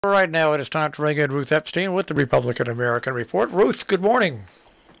Right now, it is time to bring in Ruth Epstein with the Republican American Report. Ruth, good morning.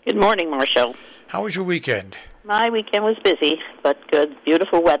 Good morning, Marshall. How was your weekend? My weekend was busy, but good.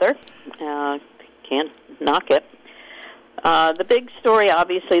 Beautiful weather. Can't knock it. The big story,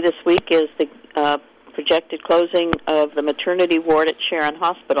 obviously, this week is the projected closing of the maternity ward at Shannon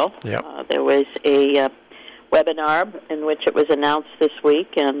Hospital. Yep. There was a webinar in which it was announced this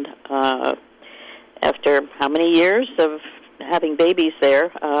week, and after how many years of having babies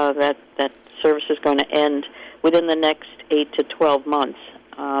there, that service is going to end within the next 8 to 12 months.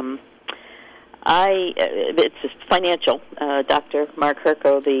 It's financial. Dr. Mark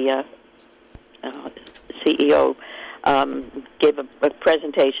Herco, the CEO, gave a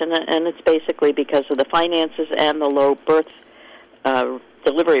presentation, and it's basically because of the finances and the low birth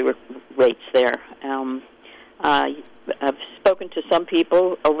delivery rates there. I've spoken to some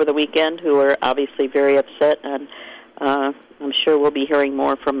people over the weekend who are obviously very upset, and I'm sure we'll be hearing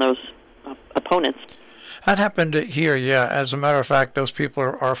more from those opponents. That happened here, yeah. As a matter of fact, those people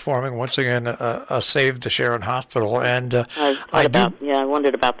are forming once again a Save the Sharon Hospital, and I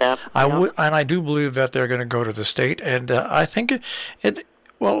wondered about that. And I do believe that they're going to go to the state, and I think it.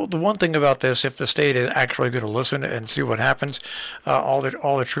 Well, the one thing about this, if the state is actually going to listen and see what happens, all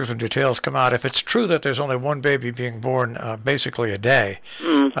the truth and details come out. If it's true that there's only one baby being born basically a day,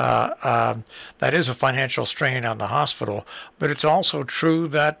 that is a financial strain on the hospital. But it's also true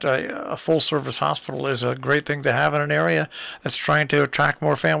that a full-service hospital is a great thing to have in an area that's trying to attract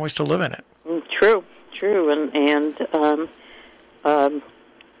more families to live in it. True, and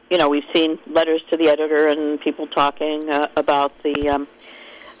we've seen letters to the editor and people talking about the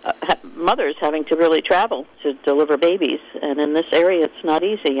mothers having to really travel to deliver babies, and in this area it's not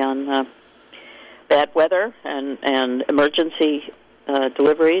easy on bad weather and emergency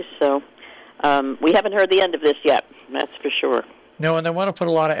deliveries, so we haven't heard the end of this yet, that's for sure. No, and they want to put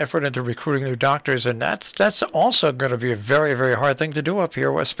a lot of effort into recruiting new doctors, and that's also going to be a very, very hard thing to do up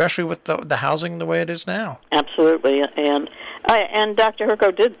here, especially with the housing the way it is now. Absolutely, and Dr.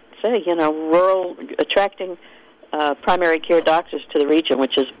 Herco did say, rural attracting primary care doctors to the region,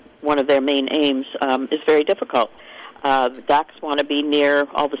 which is one of their main aims, is very difficult. Docs want to be near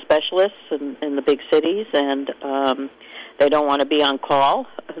all the specialists in the big cities, and they don't want to be on call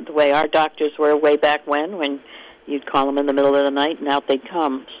the way our doctors were way back when you'd call them in the middle of the night and out they'd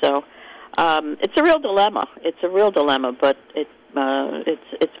come. So it's a real dilemma. But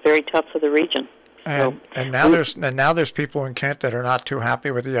it's very tough for the region. And now there's people in Kent that are not too happy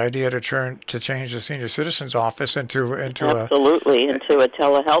with the idea to change the senior citizens office into a telehealth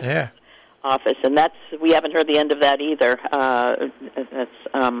office, and we haven't heard the end of that either. That's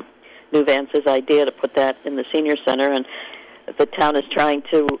New Vance's idea to put that in the senior center, and the town is trying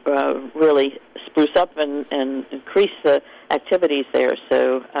to really spruce up and increase the activities there.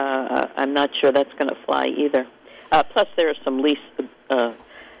 So I'm not sure that's going to fly either. Plus, there are some lease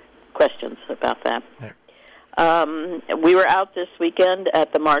questions about that. Yeah. We were out this weekend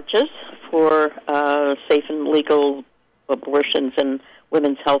at the marches for safe and legal abortions and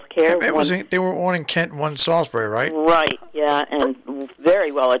women's health care. They were one in Kent, one in Salisbury, right? Right, yeah, and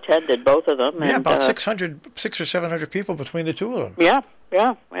very well attended, both of them. Yeah, and, about 600 or 700 people between the two of them.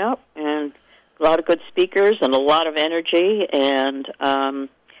 Yeah, and a lot of good speakers and a lot of energy, and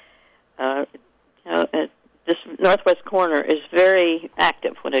this Northwest Corner is very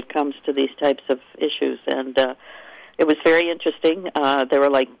active when it comes to these types of issues, and it was very interesting. There were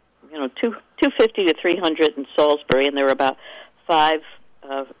 250 to 300 in Salisbury, and there were about 5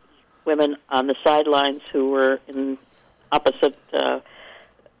 women on the sidelines who were in opposite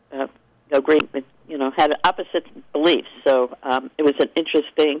agreement, had opposite beliefs. So it was an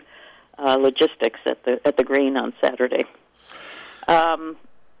interesting logistics at the Green on Saturday.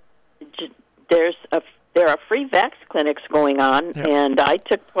 There are free vax clinics going on, and I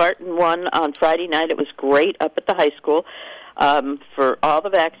took part in one on Friday night. It was great up at the high school for all the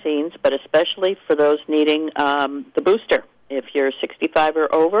vaccines, but especially for those needing the booster. If you're 65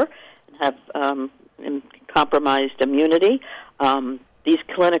 or over and have compromised immunity, these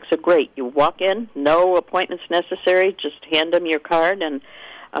clinics are great. You walk in, no appointments necessary, just hand them your card, and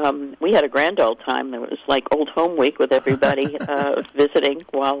we had a grand old time. It was like old home week with everybody visiting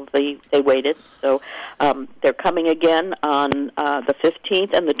while they waited. So they're coming again on the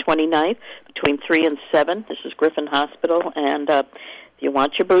 15th and the 29th between 3 and 7. This is Griffin Hospital. And if you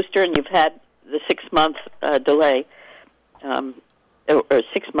want your booster and you've had the 6-month delay, or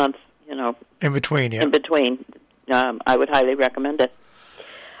 6 months, in between, yeah. In between, I would highly recommend it.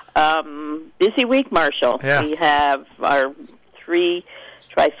 Busy week, Marshall. Yeah. We have our 3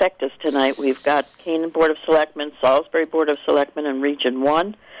 trifectas tonight. We've got Canaan Board of Selectmen, Salisbury Board of Selectmen, and Region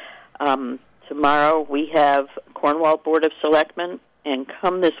 1. Tomorrow we have Cornwall Board of Selectmen, and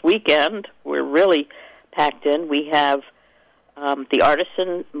come this weekend, we're really packed in. We have the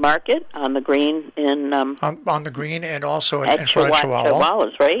Artisan Market on the Green in on the Green, and also at in front of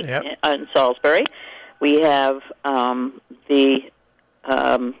Chihuahuas, right? Yep. In Salisbury. We have the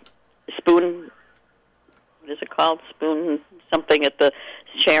Spoon. What is it called? Spoon something at the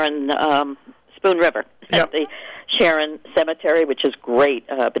Sharon Spoon River Yep. at the Sharon Cemetery, which is great,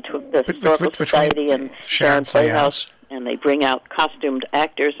 between the Historical Society and Sharon Playhouse, and they bring out costumed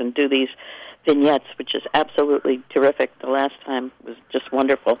actors and do these vignettes, which is absolutely terrific. The last time was just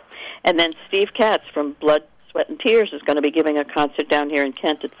wonderful. And then Steve Katz from Blood, Sweat, and Tears is going to be giving a concert down here in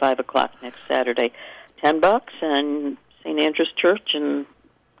Kent at 5 o'clock next Saturday. $10, and St. Andrew's Church, and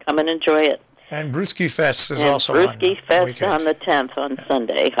come and enjoy it. And Brewski Fest is and also Brewski on Fest on the 10th on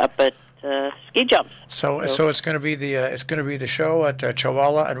Sunday up at Ski Jumps. So it's going to be the show at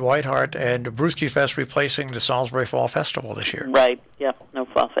Chihuahua and White Hart, and Brewski Fest replacing the Salisbury Fall Festival this year. Right. Yeah. No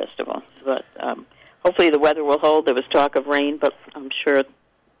fall festival, but hopefully the weather will hold. There was talk of rain, but I'm sure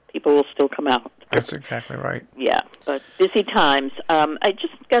people will still come out. That's exactly right. Yeah, but busy times. I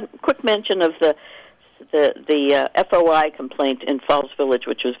just got a quick mention of the FOI complaint in Falls Village,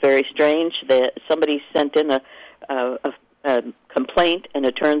 which was very strange. Somebody sent in a complaint, and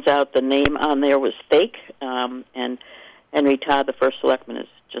it turns out the name on there was fake. And Henry Todd, the first selectman,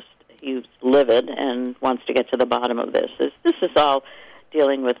 he's livid and wants to get to the bottom of this. This is all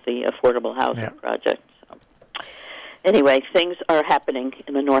dealing with the affordable housing project. So. Anyway, things are happening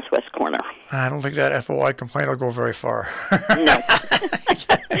in the northwest corner. I don't think that FOI complaint will go very far. No.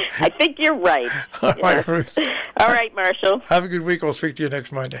 I think you're right. All right, Ruth. All right, Marshall. Have a good week. I'll speak to you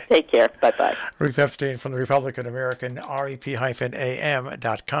next Monday. Take care. Bye-bye. Ruth Epstein from the Republican American, rep-am.com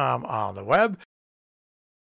on the web.